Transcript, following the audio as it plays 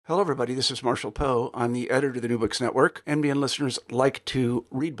Hello, everybody. This is Marshall Poe. I'm the editor of the New Books Network. NBN listeners like to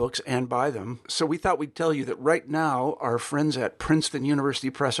read books and buy them. So we thought we'd tell you that right now, our friends at Princeton University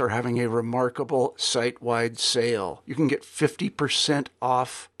Press are having a remarkable site-wide sale. You can get 50%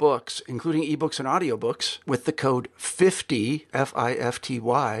 off books, including ebooks and audiobooks, with the code 50,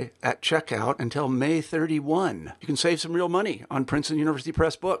 F-I-F-T-Y, at checkout until May 31. You can save some real money on Princeton University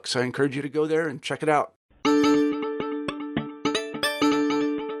Press books. I encourage you to go there and check it out.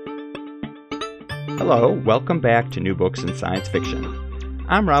 Hello, welcome back to New Books in Science Fiction.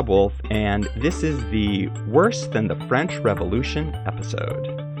 I'm Rob Wolf, and this is the Worse Than the French Revolution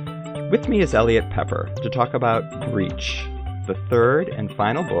episode. With me is Elliot Pepper to talk about Breach, the third and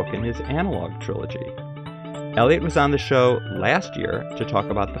final book in his analog trilogy. Elliot was on the show last year to talk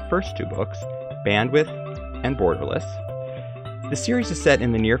about the first two books, Bandwidth and Borderless. The series is set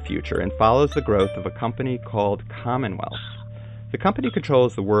in the near future and follows the growth of a company called Commonwealth. The company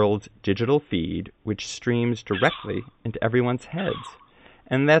controls the world's digital feed, which streams directly into everyone's heads.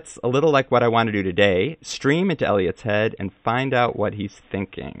 And that's a little like what I want to do today, stream into Elliot's head and find out what he's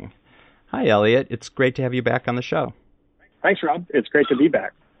thinking. Hi, Elliot. It's great to have you back on the show. Thanks, Rob. It's great to be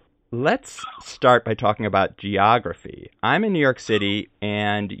back. Let's start by talking about geography. I'm in New York City,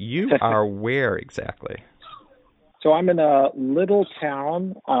 and you are where exactly? So I'm in a little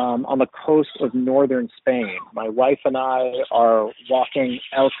town on the coast of northern Spain. My wife and I are walking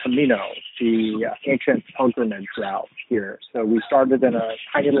El Camino, the ancient pilgrimage route here. So we started in a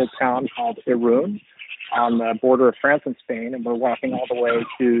tiny little town called Irún on the border of France and Spain, and we're walking all the way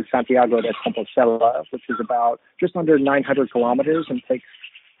to Santiago de Compostela, which is about just under 900 kilometers and takes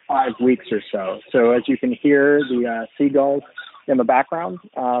 5 weeks or so. So as you can hear the seagulls in the background,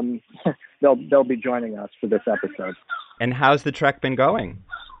 they'll be joining us for this episode. And how's the trek been going?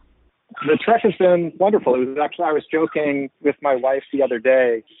 The trek has been wonderful. It was actually, I was joking with my wife the other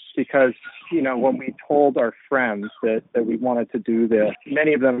day because, when we told our friends that we wanted to do this,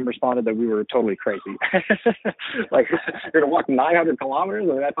 many of them responded that we were totally crazy. Like, you're going to walk 900 kilometers?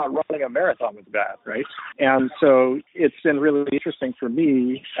 I mean, I thought running a marathon was bad, right? And so it's been really interesting for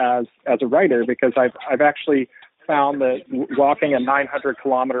me as a writer because I've actually found that walking a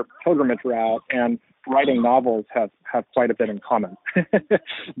 900-kilometer pilgrimage route and writing novels have quite a bit in common.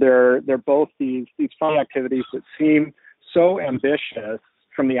 They're both these fun activities that seem so ambitious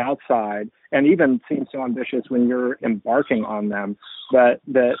from the outside and even seem so ambitious when you're embarking on them, but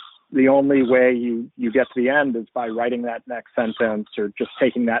that the only way you get to the end is by writing that next sentence or just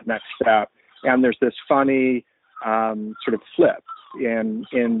taking that next step. And there's this funny sort of flip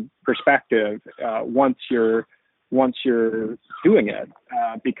in perspective once you're doing it,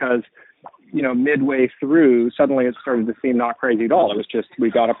 because, midway through, suddenly it started to seem not crazy at all. It was just, we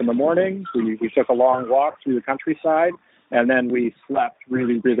got up in the morning, we took a long walk through the countryside, and then we slept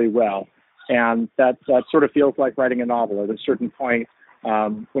really, really well. And that sort of feels like writing a novel. At a certain point,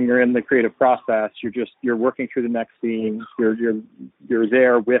 when you're in the creative process, you're working through the next scene, you're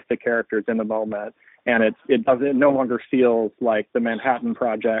there with the characters in the moment, and it no longer feels like the Manhattan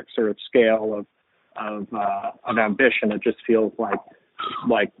Project sort of scale of ambition. It just feels like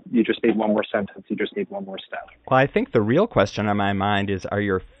you just need one more sentence, you just need one more step. Well, I think the real question on my mind is, are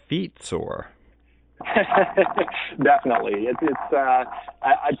your feet sore? Definitely.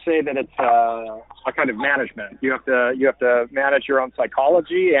 I'd say that it's a kind of management. You have to manage your own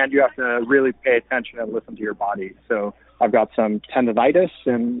psychology, and you have to really pay attention and listen to your body. So I've got some tendonitis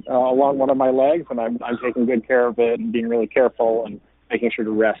along one of my legs, and I'm taking good care of it and being really careful and making sure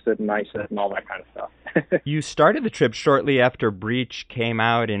to rest it and ice it and all that kind of stuff. You started the trip shortly after Breach came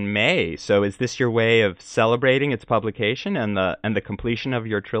out in May. So is this your way of celebrating its publication and the completion of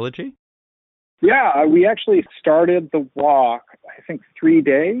your trilogy? Yeah, we actually started the walk, I think, 3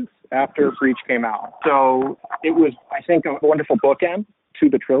 days after Breach came out. So it was, I think, a wonderful bookend to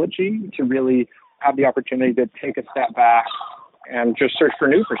the trilogy to really have the opportunity to take a step back and just search for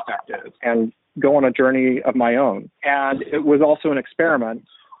new perspectives and go on a journey of my own. And it was also an experiment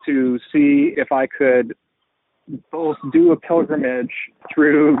to see if I could both do a pilgrimage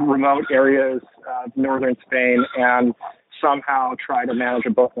through remote areas of northern Spain and somehow try to manage a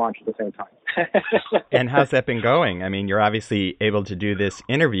book launch at the same time. And how's that been going? I mean, you're obviously able to do this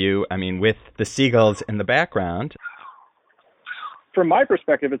interview, with the seagulls in the background. From my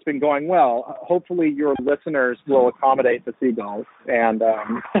perspective, it's been going well. Hopefully your listeners will accommodate the seagulls and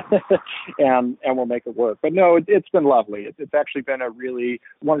we'll make it work. But no, it's been lovely. It's actually been a really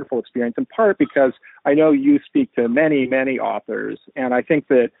wonderful experience, in part because I know you speak to many, many authors, and I think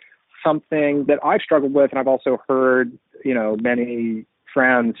that something that I've struggled with, and I've also heard, many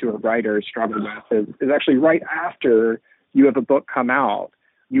friends who are writers struggle with, is actually right after you have a book come out,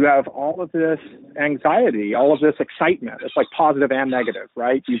 you have all of this anxiety, all of this excitement. It's like positive and negative,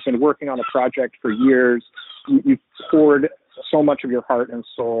 right? You've been working on a project for years. You've poured so much of your heart and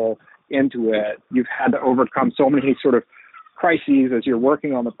soul into it. You've had to overcome so many sort of crises as you're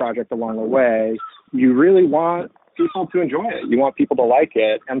working on the project along the way. You really want people to enjoy it. You want people to like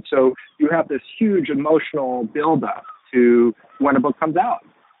it. And so you have this huge emotional buildup to when a book comes out,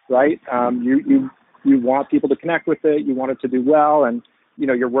 right? You want people to connect with it. You want it to do well. And, you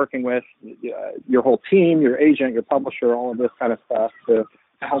know, you're working with your whole team, your agent, your publisher, all of this kind of stuff to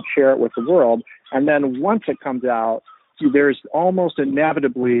help share it with the world. And then once it comes out, there's almost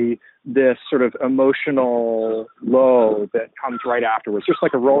inevitably this sort of emotional low that comes right afterwards, just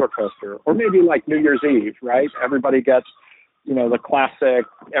like a roller coaster, or maybe like New Year's Eve, right? Everybody gets, you know, the classic,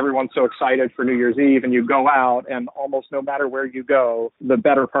 everyone's so excited for New Year's Eve, and you go out and almost no matter where you go, the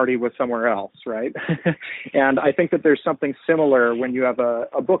better party was somewhere else, right? And I think that there's something similar when you have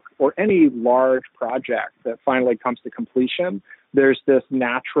a book or any large project that finally comes to completion. There's this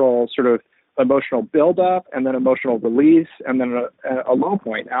natural sort of emotional buildup and then emotional release and then a low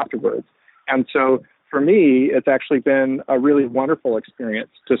point afterwards. And so for me, it's actually been a really wonderful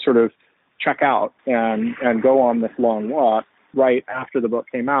experience to sort of check out and go on this long walk right after the book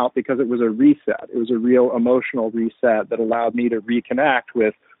came out, because it was a reset. It was a real emotional reset that allowed me to reconnect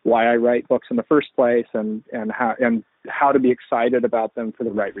with why I write books in the first place and how to be excited about them for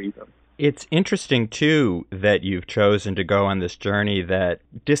the right reason. It's interesting, too, that you've chosen to go on this journey that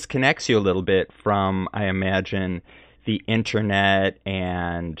disconnects you a little bit from, I imagine, the internet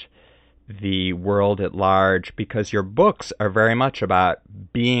and the world at large, because your books are very much about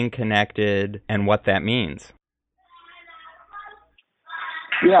being connected and what that means.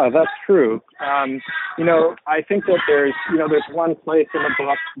 Yeah, that's true. You know, I think that there's one place in the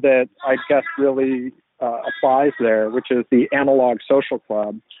book that I guess really applies there, which is the Analog Social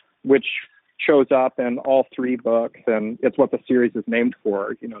Club, which shows up in all three books, and it's what the series is named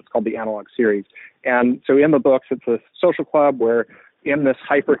for. You know, it's called the Analog series. And so in the books, it's a social club where in this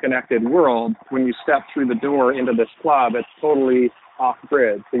hyper-connected world, when you step through the door into this club, it's totally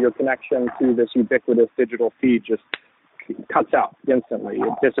off-grid. So your connection to this ubiquitous digital feed just cuts out instantly.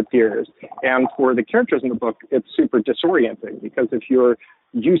 It disappears. And for the characters in the book, it's super disorienting, because if you're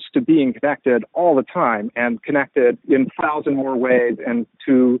used to being connected all the time and connected in 1,000 more ways and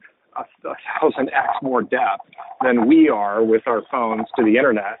to 1,000x more depth than we are with our phones to the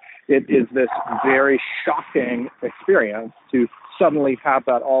internet, it is this very shocking experience to suddenly have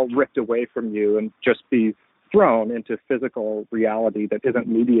that all ripped away from you and just be thrown into physical reality that isn't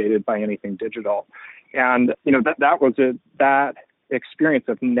mediated by anything digital. And, you know, that experience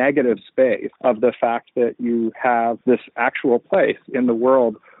of negative space, of the fact that you have this actual place in the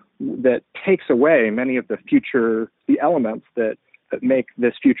world that takes away many of the elements that make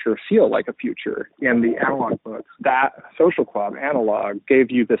this future feel like a future. In the Analog books, that social club, Analog,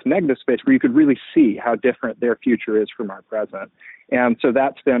 gave you this negative space where you could really see how different their future is from our present. And so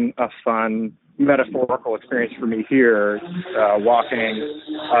that's been a fun metaphorical experience for me here, walking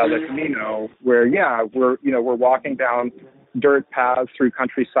the Camino, where we're walking down dirt paths through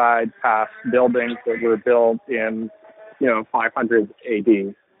countryside, past buildings that were built in 500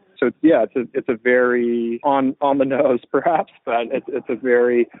 AD. So it's a very on the nose perhaps, but it's a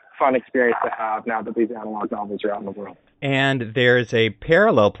very fun experience to have now that these Analog novels are out in the world. And there's a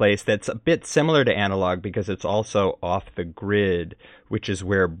parallel place that's a bit similar to Analog because it's also off the grid, which is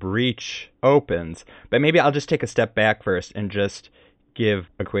where Breach opens. But maybe I'll just take a step back first and just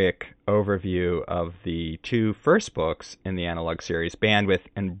give a quick overview of the two first books in the Analog series, Bandwidth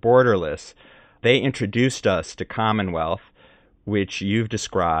and Borderless. They introduced us to Commonwealth, which you've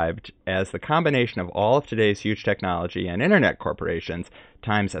described as the combination of all of today's huge technology and internet corporations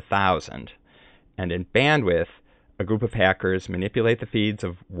times 1,000. And in Bandwidth, a group of hackers manipulate the feeds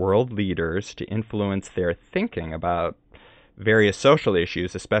of world leaders to influence their thinking about various social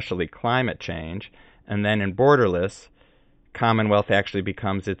issues, especially climate change. And then in Borderless, Commonwealth actually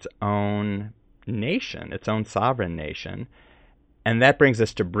becomes its own nation, its own sovereign nation. And that brings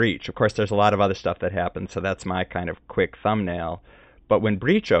us to Breach. Of course, there's a lot of other stuff that happens, so that's my kind of quick thumbnail. But when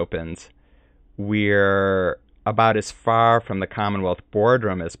Breach opens, we're about as far from the Commonwealth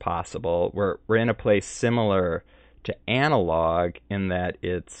boardroom as possible. We're in a place similar to Analog in that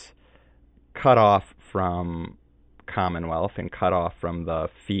it's cut off from Commonwealth and cut off from the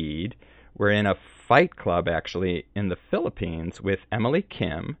feed. We're in a fight club, actually, in the Philippines with Emily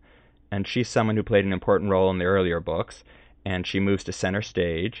Kim, and she's someone who played an important role in the earlier books, and she moves to center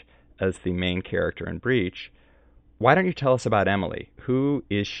stage as the main character in Breach. Why don't you tell us about Emily? Who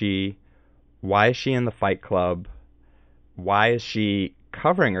is she? Why is she in the fight club? Why is she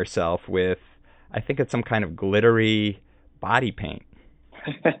covering herself with, I think it's some kind of glittery body paint.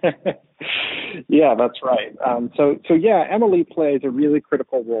 Yeah, that's right. So yeah, Emily plays a really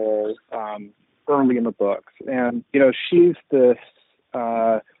critical role early in the books, and she's this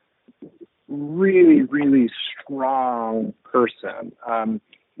really, really strong person.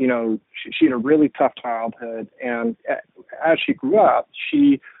 She had a really tough childhood, and as she grew up,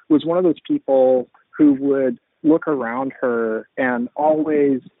 she was one of those people who would look around her and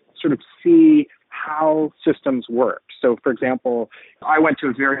always sort of see how systems work. So, for example, I went to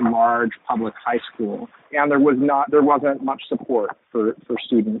a very large public high school, and there wasn't much support for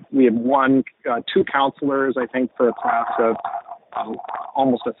students. We had two counselors, I think, for a class of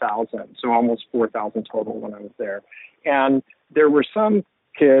almost 1,000, so almost 4,000 total when I was there. And there were some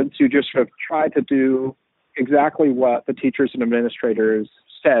kids who just sort of tried to do exactly what the teachers and administrators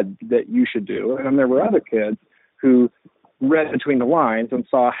said that you should do. And then there were other kids who read between the lines and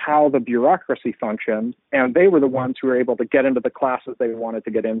saw how the bureaucracy functioned, and they were the ones who were able to get into the classes they wanted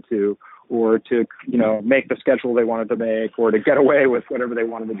to get into, or to, make the schedule they wanted to make, or to get away with whatever they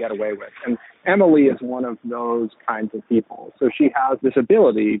wanted to get away with. And Emily is one of those kinds of people. So she has this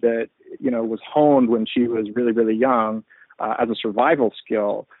ability that, was honed when she was really, really young as a survival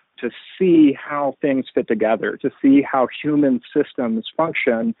skill, to see how things fit together, to see how human systems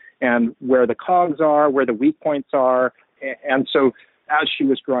function and where the cogs are, where the weak points are. And so as she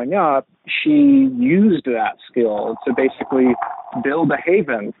was growing up, she used that skill to basically build a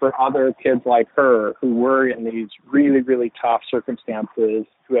haven for other kids like her who were in these really, really tough circumstances,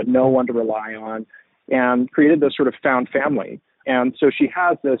 who had no one to rely on, and created this sort of found family. And so she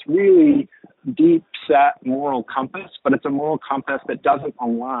has this really deep set moral compass, but it's a moral compass that doesn't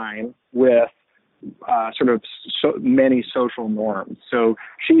align with sort of so many social norms. So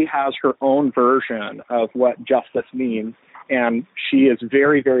she has her own version of what justice means, and she is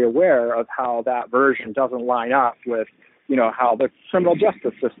very, very aware of how that version doesn't line up with, how the criminal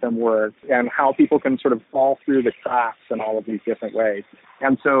justice system works and how people can sort of fall through the cracks in all of these different ways.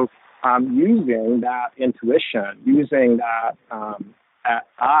 And so using that intuition, using that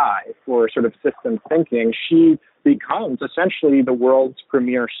eye for sort of systems thinking, she becomes essentially the world's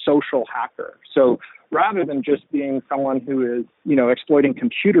premier social hacker. So rather than just being someone who is, exploiting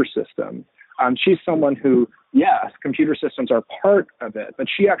computer systems, she's someone who, yes, computer systems are part of it, but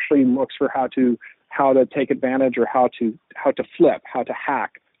she actually looks for how to take advantage, or how to flip, how to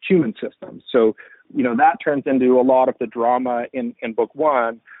hack human systems. So, that turns into a lot of the drama in book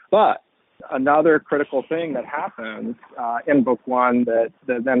one. But another critical thing that happens in book one that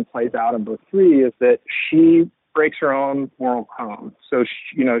then plays out in book three is that she breaks her own moral code. So,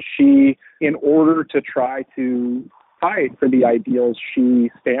 she, in order to try to fight for the ideals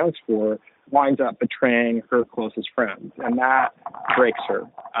she stands for, winds up betraying her closest friends. And that breaks her.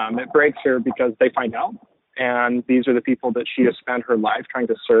 It breaks her because they find out. And these are the people that she has spent her life trying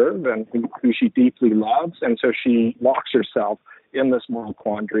to serve and who she deeply loves. And so she locks herself in this moral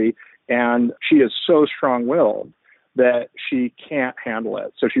quandary. And she is so strong-willed that she can't handle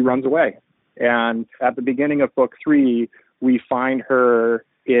it. So she runs away. And at the beginning of book three, we find her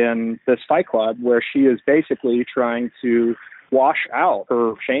in this fight club where she is basically trying to wash out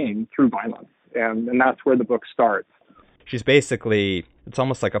her shame through violence. And that's where the book starts. She's basically, it's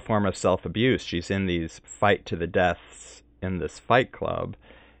almost like a form of self-abuse. She's in these fight to the deaths in this fight club.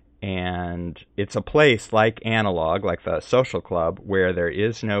 And it's a place like Analog, like the social club, where there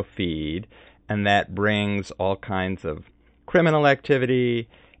is no feed, and that brings all kinds of criminal activity.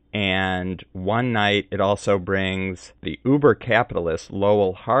 And one night it also brings the uber capitalist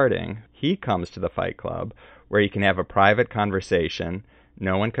Lowell Harding. He comes to the fight club where he can have a private conversation.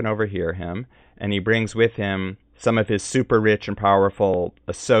 No one can overhear him. And he brings with him some of his super rich and powerful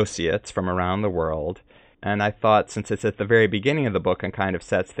associates from around the world. And I thought, since it's at the very beginning of the book and kind of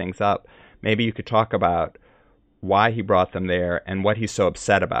sets things up, maybe you could talk about why he brought them there and what he's so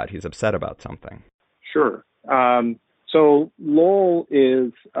upset about. He's upset about something. Sure. So Lowell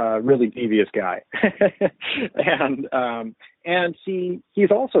is a really devious guy. and he's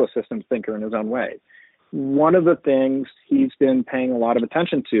also a systems thinker in his own way. One of the things he's been paying a lot of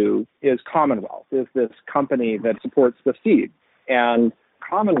attention to is Commonwealth, is this company that supports the seed. And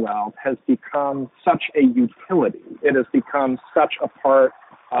Commonwealth has become such a utility. It has become such a part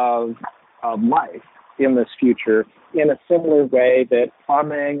of life in this future in a similar way that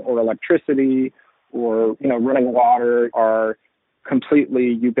plumbing or electricity or, running water are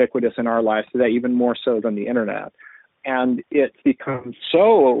completely ubiquitous in our lives today, even more so than the internet. And it's become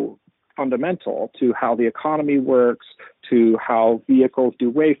so fundamental to how the economy works, to how vehicles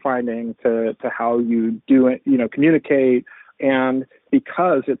do wayfinding, to how you do it, communicate. And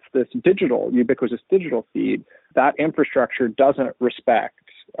because it's this ubiquitous digital feed, that infrastructure doesn't respect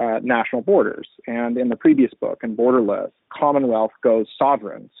national borders. And in the previous book, in Borderless, Commonwealth goes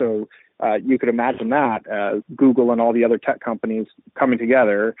sovereign. So you could imagine that as Google and all the other tech companies coming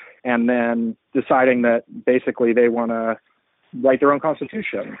together and then deciding that basically they want to write their own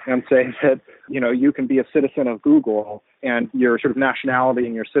constitution and say that, you can be a citizen of Google and your sort of nationality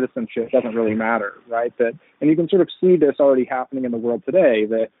and your citizenship doesn't really matter, right? And you can sort of see this already happening in the world today,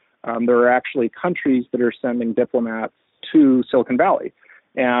 that there are actually countries that are sending diplomats to Silicon Valley.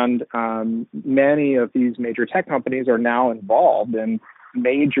 And many of these major tech companies are now involved in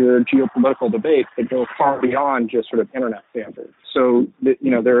major geopolitical debates that go far beyond just sort of internet standards. So,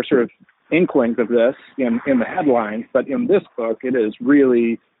 there are sort of inklings of this in the headlines, but in this book, it is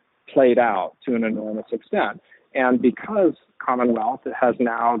really played out to an enormous extent. And because Commonwealth has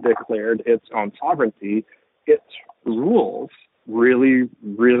now declared its own sovereignty, its rules really,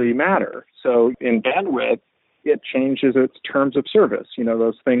 really matter. So in bandwidth, it changes its terms of service.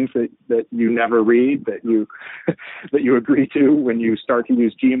 Those things that you never read, that you that you agree to when you start to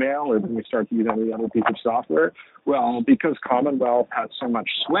use Gmail or when you start to use any other piece of software. Well, because Commonwealth has so much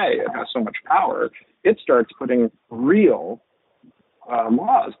sway, it has so much power, it starts putting real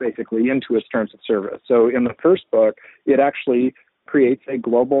laws basically into its terms of service. So in the first book, it actually creates a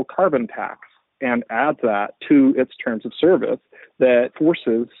global carbon tax and adds that to its terms of service that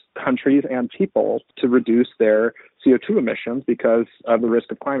forces countries and people to reduce their CO2 emissions because of the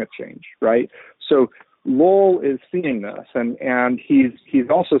risk of climate change, right? So Lowell is seeing this, and he's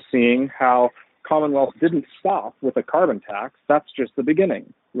also seeing how Commonwealth didn't stop with a carbon tax. That's just the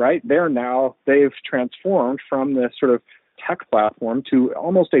beginning, right? They've transformed from this sort of tech platform to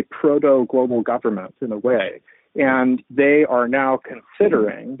almost a proto-global government in a way. And they are now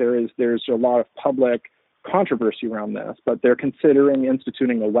considering, there's a lot of public controversy around this, but they're considering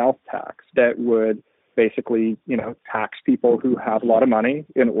instituting a wealth tax that would basically, tax people who have a lot of money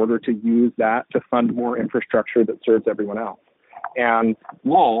in order to use that to fund more infrastructure that serves everyone else. And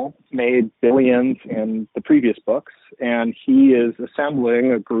Lowell made billions in the previous books, and he is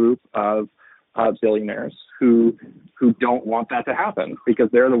assembling a group of billionaires who don't want that to happen because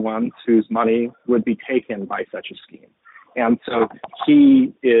they're the ones whose money would be taken by such a scheme. And so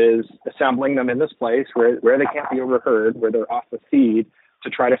he is assembling them in this place where they can't be overheard, where they're off the feed, to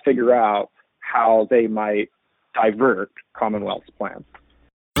try to figure out how they might divert Commonwealth's plans.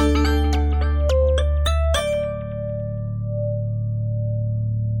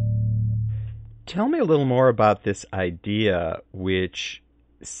 Tell me a little more about this idea, which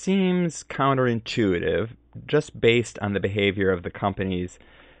seems counterintuitive, just based on the behavior of the companies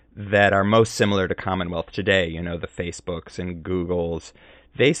that are most similar to Commonwealth today, the Facebooks and Googles.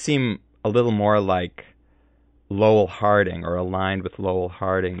 They seem a little more like Lowell Harding, or aligned with Lowell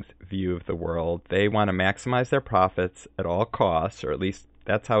Harding's view of the world. They want to maximize their profits at all costs, or at least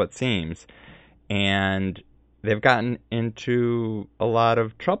that's how it seems. And they've gotten into a lot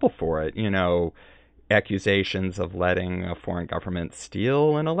of trouble for it, accusations of letting a foreign government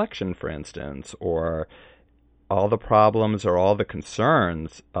steal an election, for instance, or all the problems or all the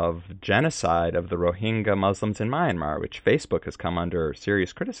concerns of genocide of the Rohingya Muslims in Myanmar, which Facebook has come under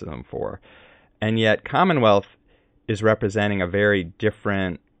serious criticism for. And yet Commonwealth is representing a very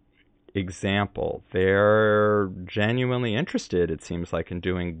different example. They're genuinely interested, it seems like, in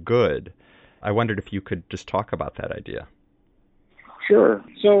doing good. I wondered if you could just talk about that idea. Sure.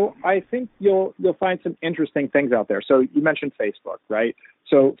 So I think you'll find some interesting things out there. So you mentioned Facebook, right?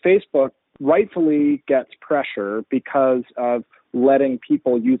 So Facebook rightfully gets pressure because of letting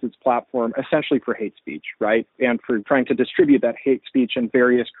people use its platform essentially for hate speech, right? And for trying to distribute that hate speech in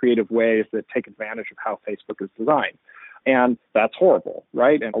various creative ways that take advantage of how Facebook is designed. And that's horrible,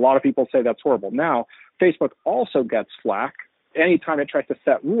 right? And a lot of people say that's horrible. Now, Facebook also gets flack anytime it tries to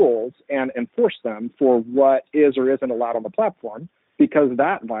set rules and enforce them for what is or isn't allowed on the platform, because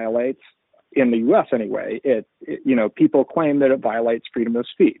that violates, in the U.S. anyway, people claim that it violates freedom of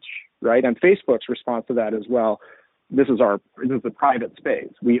speech, right? And Facebook's response to that is, well, this is a private space.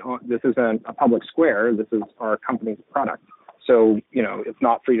 This isn't a public square. This is our company's product. So, it's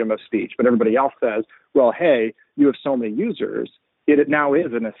not freedom of speech. But everybody else says, well, hey, you have so many users. It now is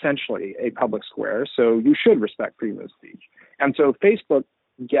essentially a public square, so you should respect freedom of speech. And so Facebook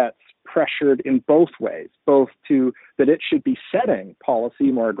gets pressured in both ways, both to that it should be setting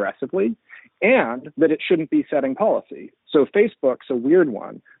policy more aggressively and that it shouldn't be setting policy. So Facebook's a weird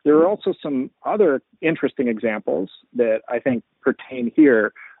one. There are also some other interesting examples that I think pertain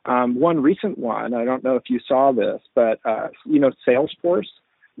here. One recent one, I don't know if you saw this, but, Salesforce,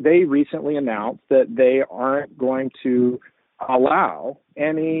 they recently announced that they aren't going to allow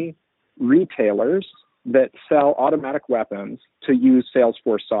any retailers that sell automatic weapons to use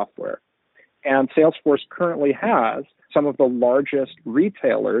Salesforce software. And Salesforce currently has some of the largest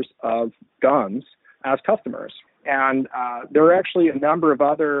retailers of guns as customers. And there are actually a number of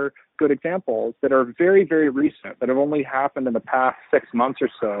other good examples that are very, very recent, that have only happened in the past 6 months or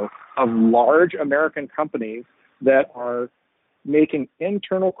so, of large American companies that are making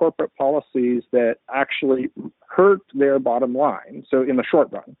internal corporate policies that actually hurt their bottom line. So in the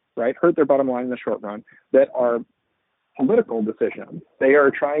short run, right, hurt their bottom line in the short run, that are political decisions. They are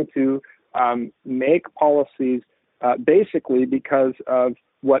trying to make policies basically because of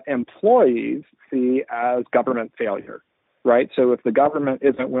what employees see as government failure, right? So if the government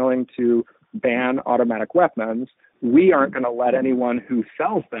isn't willing to ban automatic weapons, we aren't going to let anyone who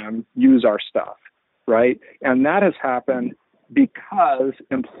sells them use our stuff, right? And that has happened because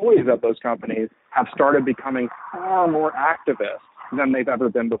employees of those companies have started becoming far more activist than they've ever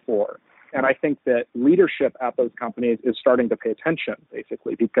been before. And I think that leadership at those companies is starting to pay attention,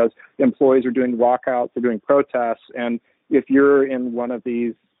 basically, because employees are doing walkouts, they're doing protests. And if you're in one of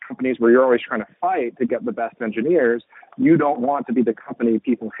these companies where you're always trying to fight to get the best engineers, you don't want to be the company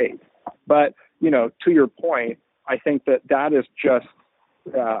people hate. But, to your point, I think that that is just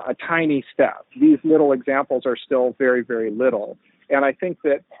a tiny step. These little examples are still very, very little. And I think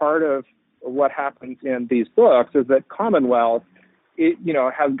that part of what happens in these books is that Commonwealth, it,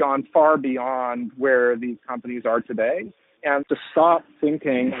 has gone far beyond where these companies are today, and to stop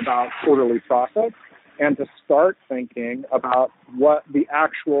thinking about quarterly profits and to start thinking about what the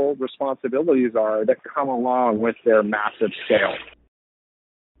actual responsibilities are that come along with their massive scale.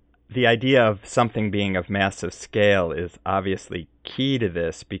 The idea of something being of massive scale is obviously key to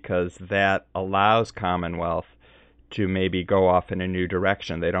this, because that allows Commonwealth to maybe go off in a new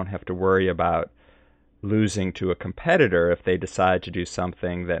direction. They don't have to worry about losing to a competitor if they decide to do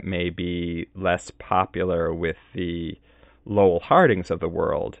something that may be less popular with the Lowell Hardings of the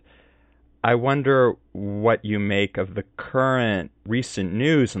world. I wonder what you make of the current recent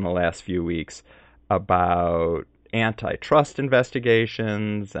news in the last few weeks about antitrust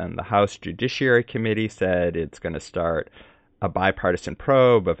investigations, and the House Judiciary Committee said it's going to start a bipartisan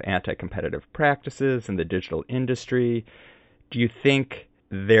probe of anti-competitive practices in the digital industry. Do you think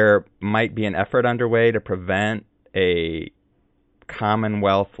there might be an effort underway to prevent a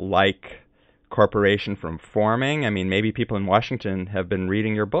Commonwealth-like corporation from forming? I mean, maybe people in Washington have been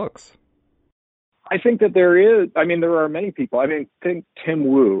reading your books. I think that there are many people. Think Tim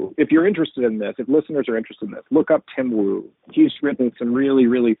Wu. If you're interested in this, if listeners are interested in this, look up Tim Wu. He's written some really,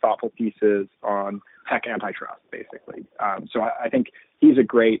 really thoughtful pieces on tech antitrust, basically. So I think he's a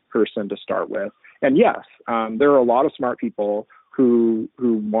great person to start with. And yes, there are a lot of smart people who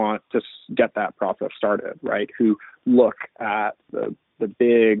want to get that process started, right? Who look at the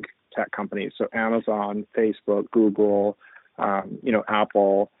big tech companies, so Amazon, Facebook, Google,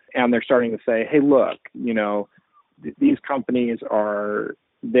 Apple, and they're starting to say, hey, look, these companies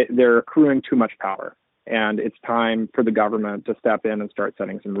they're accruing too much power, and it's time for the government to step in and start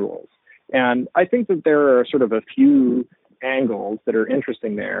setting some rules. And I think that there are sort of a few angles that are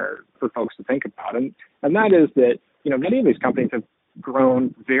interesting there for folks to think about. And that is that, many of these companies have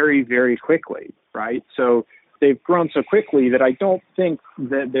grown very, very quickly, right? So they've grown so quickly that I don't think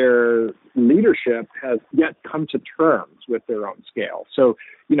that their leadership has yet come to terms with their own scale. So,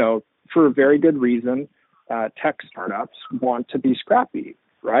 for a very good reason, tech startups want to be scrappy,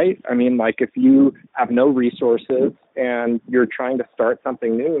 right? If you have no resources and you're trying to start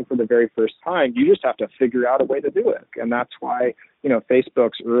something new for the very first time, you just have to figure out a way to do it. And that's why,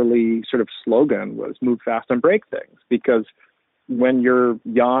 Facebook's early sort of slogan was move fast and break things, because when you're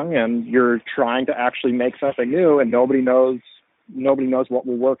young and you're trying to actually make something new and nobody knows what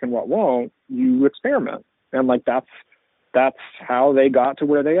will work and what won't, you experiment. And that's how they got to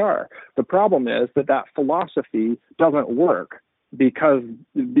where they are. The problem is that philosophy doesn't work because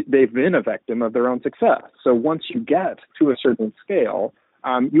they've been a victim of their own success. So once you get to a certain scale,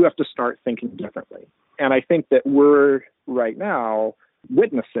 you have to start thinking differently. And I think that we're right now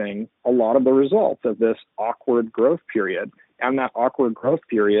witnessing a lot of the results of this awkward growth period. And that awkward growth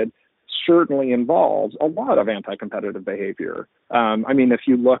period certainly involves a lot of anti-competitive behavior. If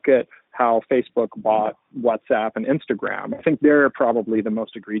you look at how Facebook bought WhatsApp and Instagram, I think they're probably the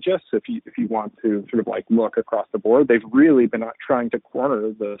most egregious. If you want to sort of look across the board, they've really been trying to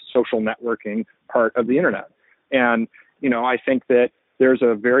corner the social networking part of the internet. And, I think that there's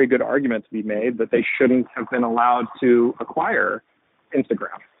a very good argument to be made that they shouldn't have been allowed to acquire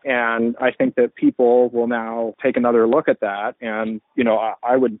Instagram. And I think that people will now take another look at that. And,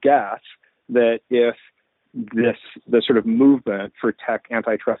 I would guess that if the sort of movement for tech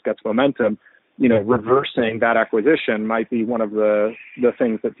antitrust gets momentum, reversing that acquisition might be one of the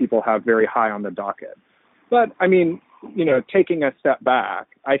things that people have very high on the docket. But I mean, taking a step back,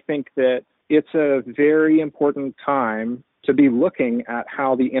 I think that it's a very important time to be looking at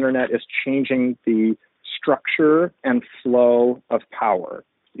how the internet is changing the structure and flow of power.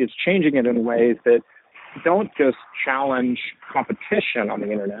 It's changing it in ways that don't just challenge competition on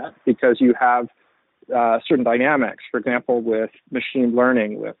the internet, because you have certain dynamics. For example, with machine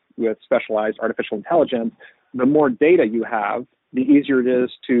learning, with specialized artificial intelligence, the more data you have, the easier it is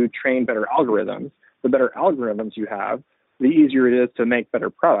to train better algorithms. The better algorithms you have, the easier it is to make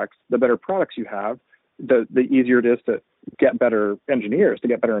better products. The better products you have, the easier it is to get better engineers, to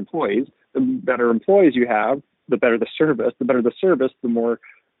get better employees. The better employees you have, the better the service. The better the service, the more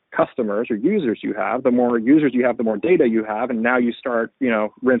customers or users you have. The more users you have, the more data you have. And now you start,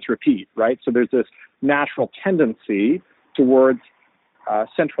 rinse, repeat, right? So there's this natural tendency towards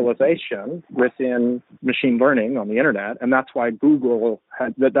centralization within machine learning on the internet. And that's why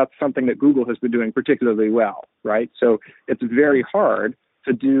that's something that Google has been doing particularly well, right? So it's very hard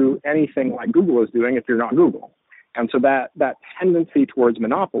to do anything like Google is doing if you're not Google. And so that tendency towards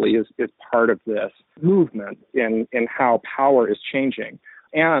monopoly is part of this movement in how power is changing.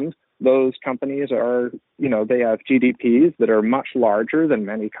 And those companies are, they have GDPs that are much larger than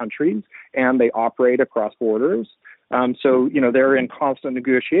many countries, and they operate across borders. So they're in constant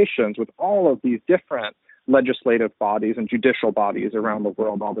negotiations with all of these different legislative bodies and judicial bodies around the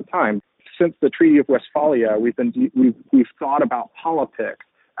world all the time. Since the Treaty of Westphalia, we've thought about politics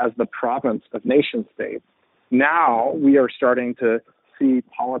as the province of nation states. Now we are starting to see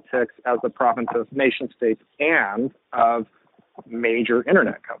politics as the province of nation states and of major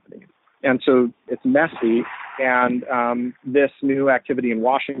internet companies. And so it's messy. And this new activity in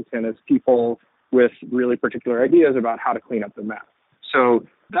Washington is people with really particular ideas about how to clean up the mess. So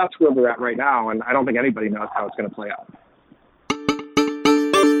that's where we're at right now. And I don't think anybody knows how it's going to play out.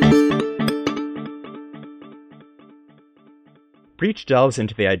 Breach delves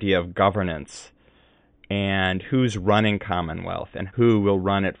into the idea of governance and who's running Commonwealth and who will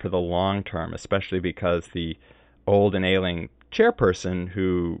run it for the long term, especially because the old and ailing chairperson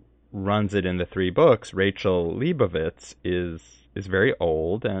who runs it in the 3 books, Rachel Leibovitz, is very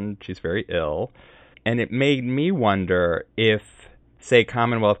old and she's very ill. And it made me wonder if, say,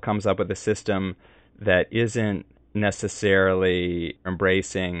 Commonwealth comes up with a system that isn't necessarily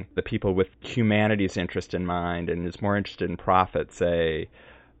embracing the people with humanity's interest in mind and is more interested in profit, say,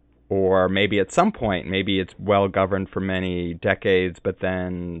 or maybe at some point, maybe it's well governed for many decades, but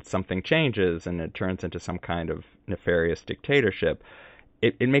then something changes and it turns into some kind of nefarious dictatorship.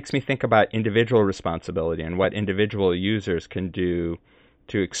 It makes me think about individual responsibility and what individual users can do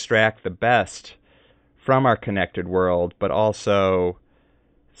to extract the best from our connected world, but also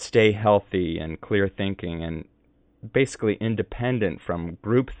stay healthy and clear thinking and basically independent from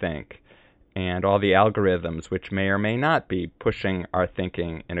groupthink and all the algorithms which may or may not be pushing our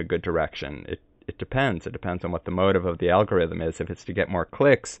thinking in a good direction. It depends. It depends on what the motive of the algorithm is. If it's to get more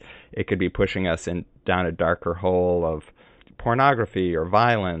clicks, it could be pushing us down a darker hole of pornography or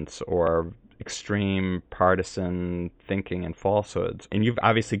violence or extreme partisan thinking and falsehoods. And you've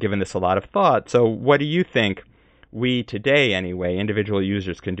obviously given this a lot of thought. So what do you think we today, anyway, individual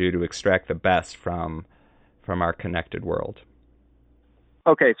users can do to extract the best from our connected world?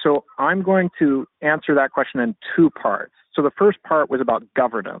 Okay, so I'm going to answer that question in 2 parts. So the first part was about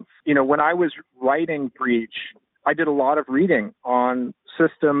governance. When I was writing Breach, I did a lot of reading on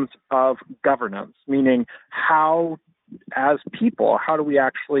systems of governance, meaning how, as people, how do we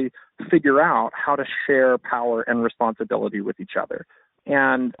actually figure out how to share power and responsibility with each other?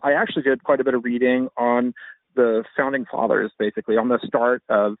 And I actually did quite a bit of reading on the founding fathers, basically, on the start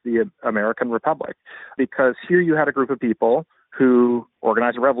of the American Republic, because here you had a group of people who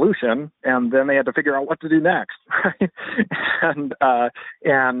organized a revolution, and then they had to figure out what to do next, right?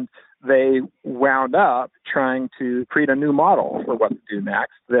 And they wound up trying to create a new model for what to do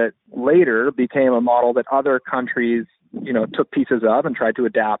next that later became a model that other countries, took pieces of and tried to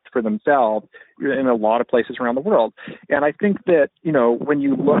adapt for themselves in a lot of places around the world. And I think that, when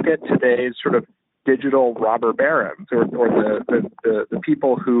you look at today's sort of digital robber barons or the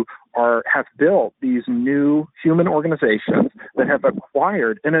people who have built these new human organizations that have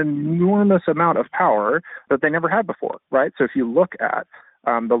acquired an enormous amount of power that they never had before, right? So if you look at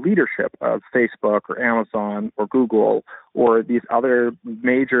the leadership of Facebook or Amazon or Google or these other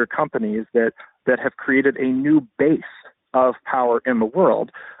major companies that have created a new base of power in the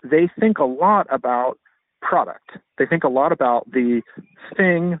world, they think a lot about product. They think a lot about the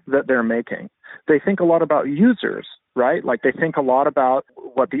thing that they're making. They think a lot about users, right? Like they think a lot about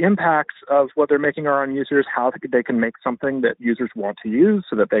what the impacts of what they're making are on users, how they can make something that users want to use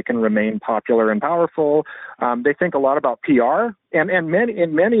so that they can remain popular and powerful. They think a lot about PR, and in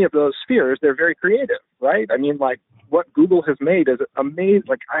many of those spheres, they're very creative, right? I mean, like what Google has made is amazing.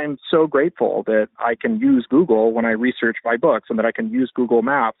 Like I'm so grateful that I can use Google when I research my books and that I can use Google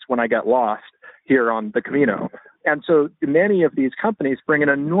Maps when I get lost here on the Camino. And so many of these companies bring an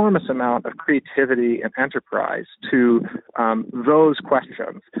enormous amount of creativity and enterprise to those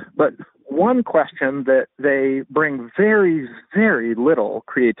questions. But one question that they bring very, very little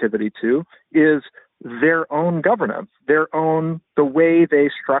creativity to is their own governance, the way they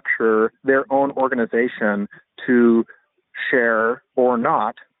structure their own organization to share or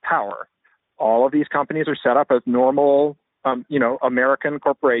not power. All of these companies are set up as normal American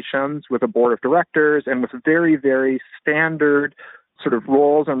corporations with a board of directors and with very, very standard sort of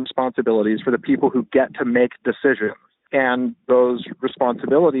roles and responsibilities for the people who get to make decisions. And those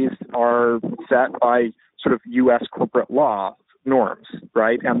responsibilities are set by sort of U.S. corporate law norms,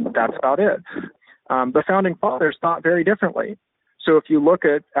 right? And that's about it. The founding fathers thought very differently. So if you look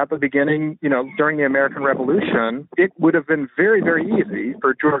at the beginning, during the American Revolution, it would have been very, very easy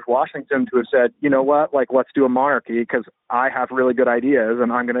for George Washington to have said, you know what, like, let's do a monarchy because I have really good ideas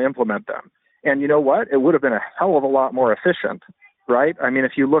and I'm going to implement them. And you know what? It would have been a hell of a lot more efficient, right? I mean,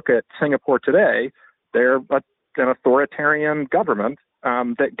 if you look at Singapore today, they're an authoritarian government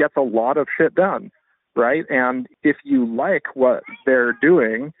that gets a lot of shit done, right? And if you like what they're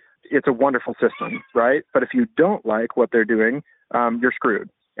doing, it's a wonderful system, right? But if you don't like what they're doing, you're screwed.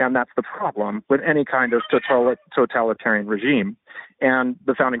 And that's the problem with any kind of totalitarian regime. And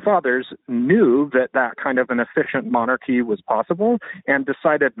the founding fathers knew that kind of an efficient monarchy was possible and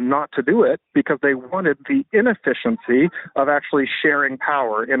decided not to do it because they wanted the inefficiency of actually sharing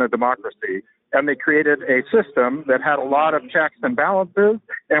power in a democracy. And they created a system that had a lot of checks and balances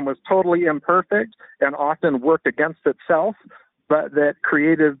and was totally imperfect and often worked against itself, but that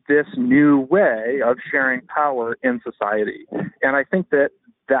created this new way of sharing power in society. And I think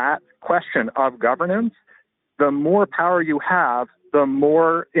that question of governance, the more power you have, the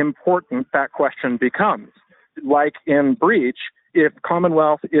more important that question becomes. Like in Breach, if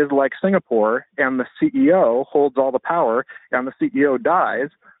Commonwealth is like Singapore and the CEO holds all the power and the CEO dies,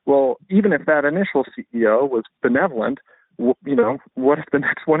 well, even if that initial CEO was benevolent, what if the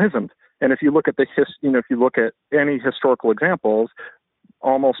next one isn't? And if you look at if you look at any historical examples,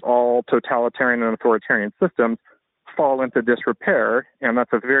 almost all totalitarian and authoritarian systems fall into disrepair, and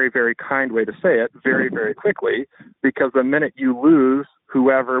that's a very, very kind way to say it, very, very quickly, because the minute you lose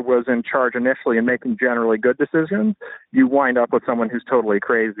whoever was in charge initially and making generally good decisions, you wind up with someone who's totally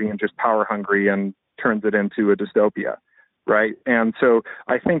crazy and just power hungry and turns it into a dystopia, right? And so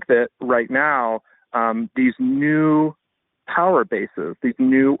I think that right now, these new power bases, these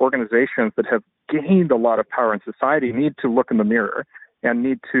new organizations that have gained a lot of power in society need to look in the mirror and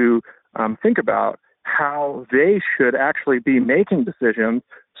need to think about how they should actually be making decisions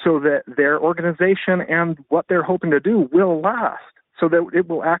so that their organization and what they're hoping to do will last, so that it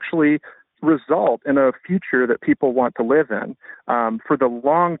will actually result in a future that people want to live in for the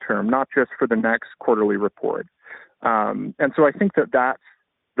long term, not just for the next quarterly report. And so I think that that's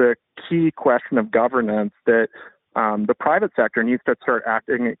the key question of governance that the private sector needs to start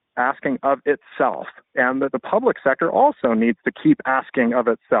asking of itself, and that the public sector also needs to keep asking of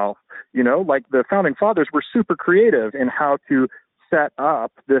itself. Like the founding fathers were super creative in how to set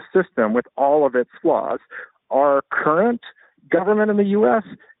up this system with all of its flaws. Our current government in the U.S.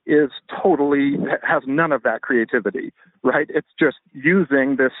 has none of that creativity, right? It's just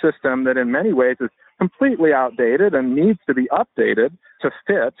using this system that in many ways is completely outdated and needs to be updated to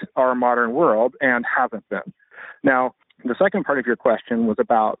fit our modern world and hasn't been. Now, the second part of your question was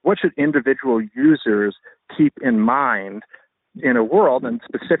about what should individual users keep in mind in a world, and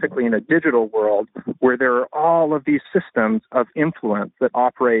specifically in a digital world, where there are all of these systems of influence that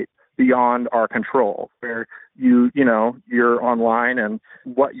operate beyond our control, where you're online and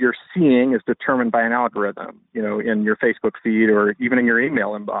what you're seeing is determined by an algorithm, in your Facebook feed or even in your email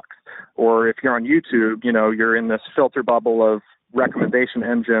inbox. Or if you're on YouTube, you're in this filter bubble of recommendation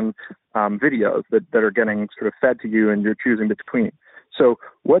engine videos that are getting sort of fed to you and you're choosing between. So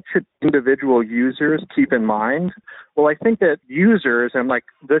what should individual users keep in mind? Well, I think that users, and like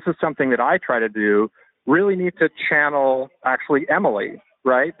this is something that I try to do, really need to channel actually Emily,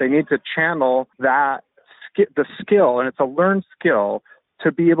 right? They need to channel the skill, and it's a learned skill,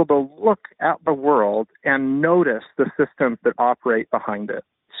 to be able to look at the world and notice the systems that operate behind it.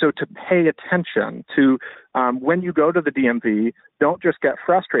 So to pay attention to when you go to the DMV, don't just get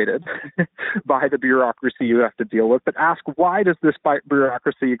frustrated by the bureaucracy you have to deal with, but ask, why does this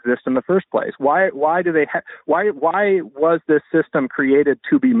bureaucracy exist in the first place? Why was this system created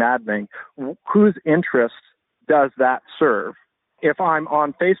to be maddening? Whose interests does that serve? If I'm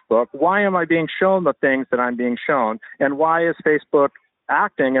on Facebook, why am I being shown the things that I'm being shown? And why is Facebook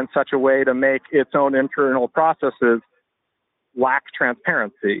acting in such a way to make its own internal processes lack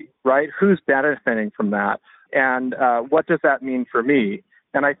transparency, right? Who's benefiting from that? And what does that mean for me?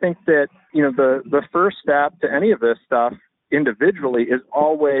 And I think that, the first step to any of this stuff individually is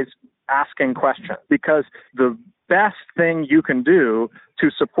always asking questions, because the best thing you can do to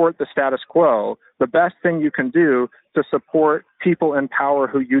support the status quo, the best thing you can do to support people in power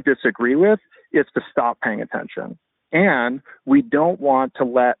who you disagree with, is to stop paying attention. And we don't want to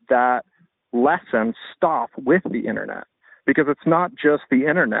let that lesson stop with the internet, because it's not just the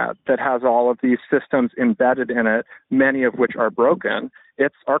internet that has all of these systems embedded in it, many of which are broken.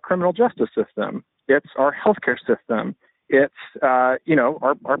 It's our criminal justice system. It's our healthcare system. It's, our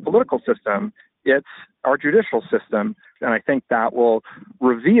political system. It's our judicial system. And I think that will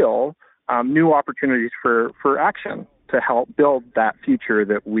reveal new opportunities for action to help build that future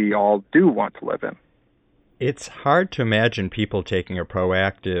that we all do want to live in. It's hard to imagine people taking a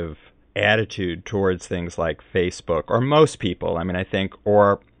proactive attitude towards things like Facebook, or most people. I mean, I think,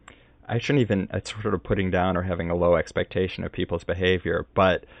 or I shouldn't even, it's sort of putting down or having a low expectation of people's behavior.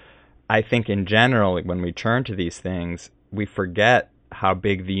 But I think in general, when we turn to these things, we forget how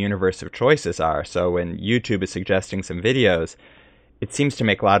big the universe of choices are. So when YouTube is suggesting some videos, it seems to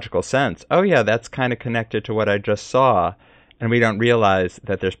make logical sense. Oh yeah, that's kind of connected to what I just saw. And we don't realize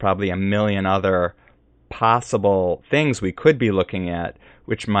that there's probably a million other possible things we could be looking at,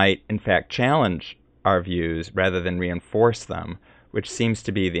 which might in fact challenge our views rather than reinforce them, which seems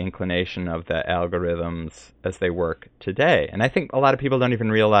to be the inclination of the algorithms as they work today. And I think a lot of people don't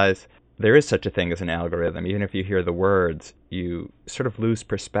even realize there is such a thing as an algorithm. Even if you hear the words, you sort of lose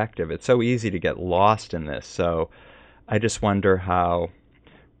perspective. It's so easy to get lost in this. So I just wonder how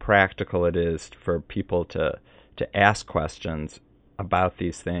practical it is for people to ask questions about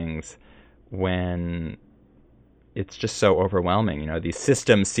these things when it's just so overwhelming. These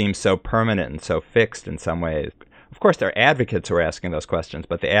systems seem so permanent and so fixed in some ways. Of course, there are advocates who are asking those questions,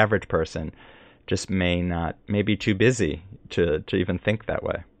 but the average person just may be too busy to even think that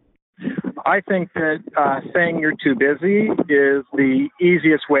way. I think that saying you're too busy is the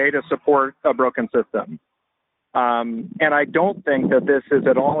easiest way to support a broken system. And I don't think that this is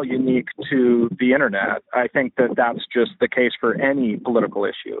at all unique to the internet. I think that that's just the case for any political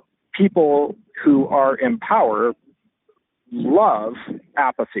issue. People who are in power love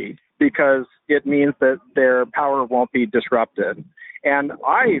apathy because it means that their power won't be disrupted. And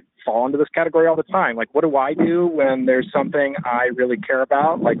I fall into this category all the time. Like, what do I do when there's something I really care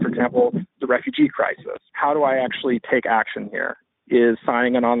about? Like, for example, the refugee crisis. How do I actually take action here? Is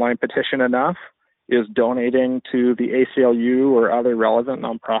signing an online petition enough? Is donating to the ACLU or other relevant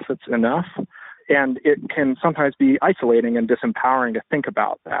nonprofits enough? And it can sometimes be isolating and disempowering to think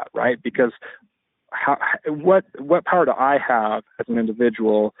about that, right? Because what power do I have as an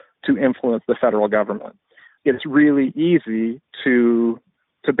individual to influence the federal government? It's really easy to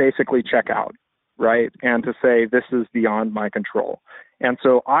basically check out, right? And to say, this is beyond my control. And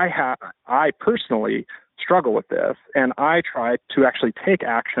so I personally struggle with this, and I try to actually take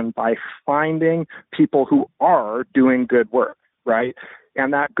action by finding people who are doing good work, right?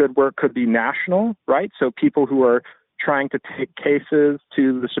 And that good work could be national, right? So people who are trying to take cases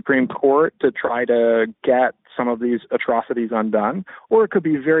to the Supreme Court to try to get some of these atrocities undone, or it could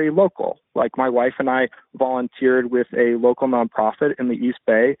be very local. Like my wife and I volunteered with a local nonprofit in the East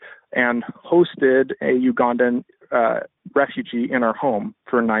Bay and hosted a Ugandan refugee in our home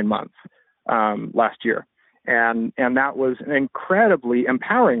for 9 months last year. And that was an incredibly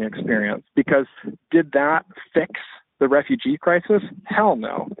empowering experience, because did that fix the refugee crisis? Hell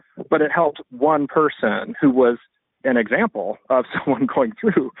no. But it helped one person who was an example of someone going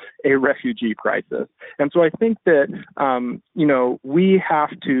through a refugee crisis. And so I think that, we have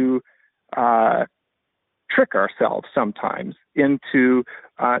to trick ourselves sometimes into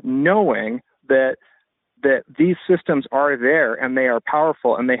knowing that these systems are there and they are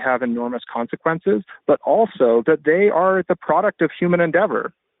powerful and they have enormous consequences, but also that they are the product of human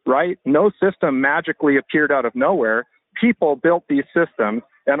endeavor, right? No system magically appeared out of nowhere. People built these systems,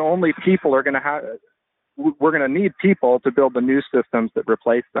 and only people are going to we're going to need people to build the new systems that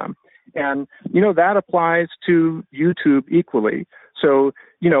replace them. And, that applies to YouTube equally. So,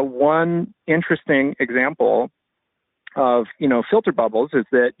 one interesting example of, filter bubbles is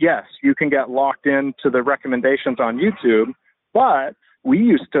that, yes, you can get locked into the recommendations on YouTube, but we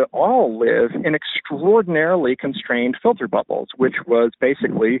used to all live in extraordinarily constrained filter bubbles, which was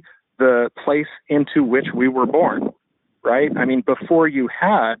basically the place into which we were born, right? I mean, before you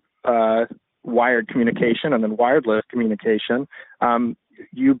had wired communication and then wireless communication,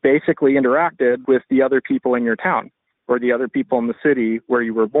 you basically interacted with the other people in your town or the other people in the city where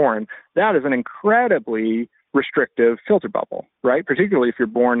you were born. That is an incredibly restrictive filter bubble, right? Particularly if you're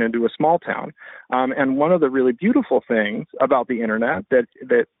born into a small town. And one of the really beautiful things about the internet that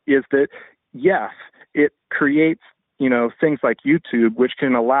is that, yes, it creates, things like YouTube, which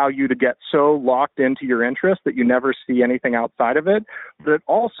can allow you to get so locked into your interest that you never see anything outside of it. But it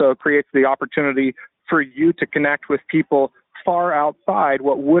also creates the opportunity for you to connect with people far outside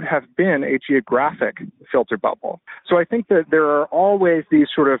what would have been a geographic filter bubble. So I think that there are always these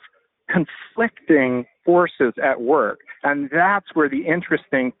sort of conflicting forces at work, and that's where the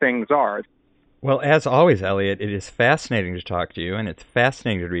interesting things are. Well, as always, Elliot, it is fascinating to talk to you, and it's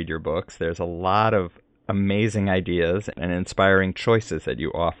fascinating to read your books. There's a lot of amazing ideas and inspiring choices that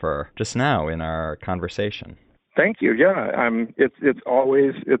you offer just now in our conversation. Thank you. Yeah, it's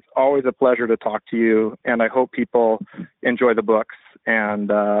always a pleasure to talk to you, and I hope people enjoy the books,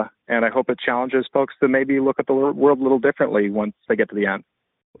 and I hope it challenges folks to maybe look at the world a little differently once they get to the end.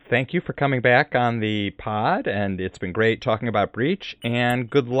 Thank you for coming back on the pod, and it's been great talking about Breach, and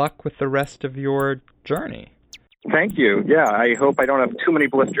good luck with the rest of your journey. Thank you. Yeah, I hope I don't have too many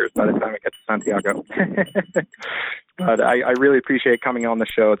blisters by the time I get to Santiago. But I really appreciate coming on the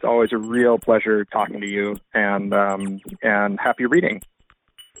show. It's always a real pleasure talking to you, and happy reading.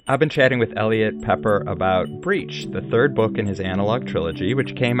 I've been chatting with Elliot Pepper about Breach, the third book in his analog trilogy,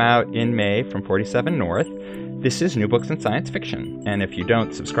 which came out in May from 47 North. This is New Books in Science Fiction, and if you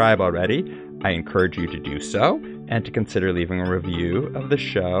don't subscribe already, I encourage you to do so, and to consider leaving a review of the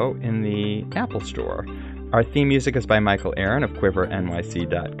show in the Apple Store. Our theme music is by Michael Aaron of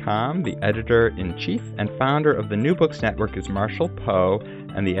QuiverNYC.com. The editor-in-chief and founder of the New Books Network is Marshall Poe,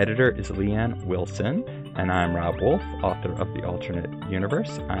 and the editor is Leanne Wilson. And I'm Rob Wolf, author of The Alternate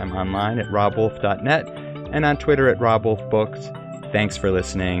Universe. I'm online at robwolf.net and on Twitter at robwolfbooks. Thanks for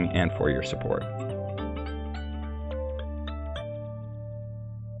listening and for your support.